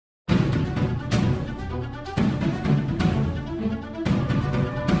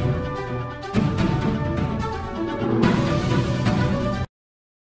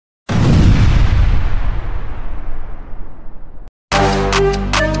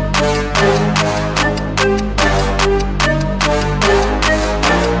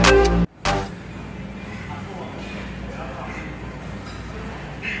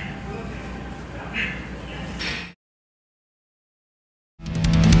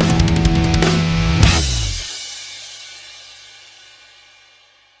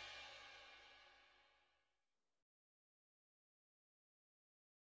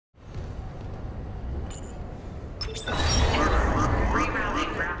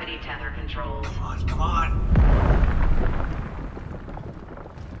tether controls. Come on, come on!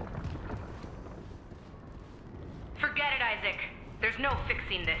 Forget it, Isaac. There's no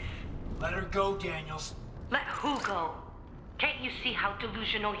fixing this. Let her go, Daniels. Let who go? Can't you see how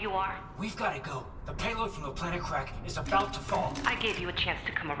delusional you are? We've got to go. The payload from the planet crack is about to fall. I gave you a chance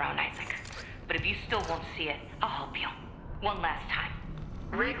to come around, Isaac. But if you still won't see it, I'll help you. One last time.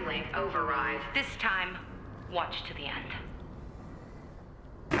 Rig link override. This time, watch to the end.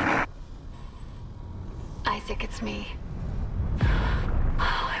 Isaac, it's me. Oh,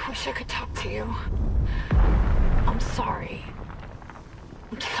 I wish I could talk to you. I'm sorry.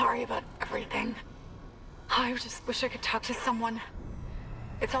 I'm sorry about everything. I just wish I could talk to someone.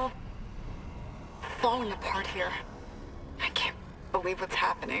 It's all falling apart here. I can't believe what's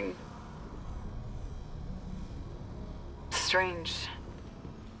happening. Strange.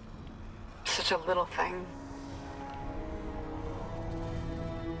 Such a little thing.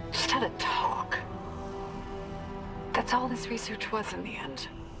 Just had a talk. That's all this research was in the end.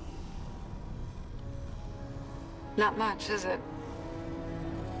 Not much, is it?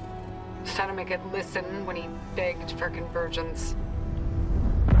 Just had to make it listen when he begged for convergence.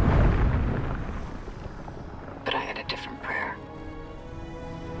 But I had a different prayer.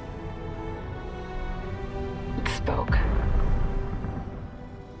 It spoke.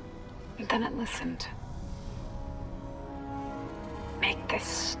 And then it listened. Make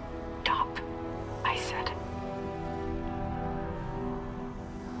this stop, I said.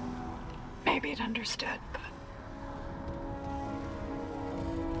 Maybe it understood, but...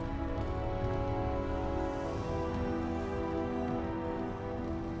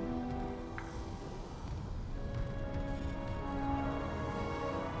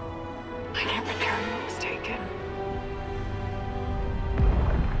 I can't return what was taken.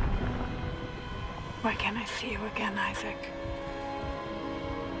 Why can't I see you again, Isaac?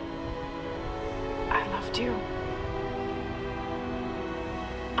 I loved you.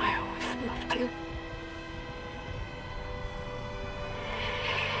 I always loved you.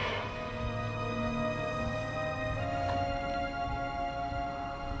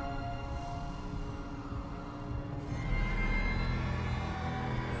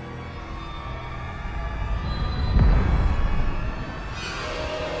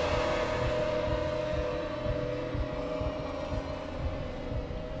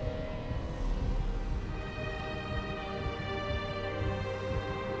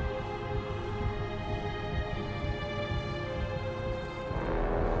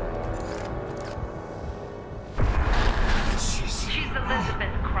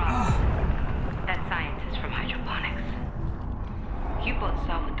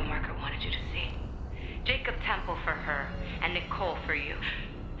 For her, and Nicole for you.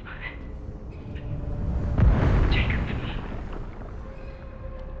 Jacob.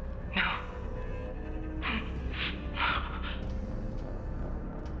 No.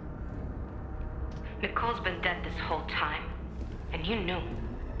 Nicole's been dead this whole time. And you knew,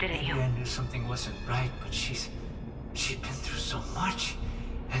 didn't you? Yeah, I knew something wasn't right, but she's been through so much,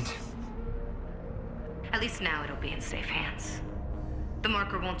 and... At least now it'll be in safe hands. The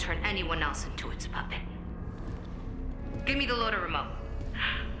marker won't turn anyone else into its puppet. Give me the loader remote.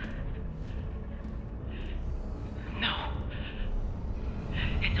 No.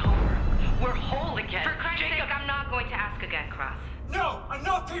 It's over. We're whole again. For Christ's sake, I'm not going to ask again, Cross. No!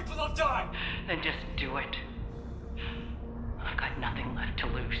 Enough people have died! Then just do it. I've got nothing left to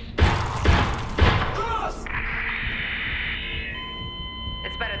lose. Cross!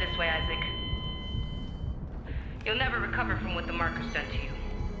 It's better this way, Isaac. You'll never recover from what the marker's done to you.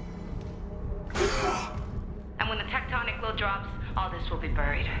 And when the tectonic load drops, all this will be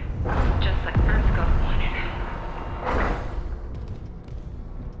buried. Just like Earth God wanted.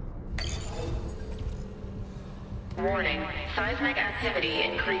 Warning. Seismic activity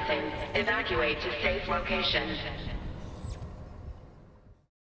increasing. Evacuate to safe location.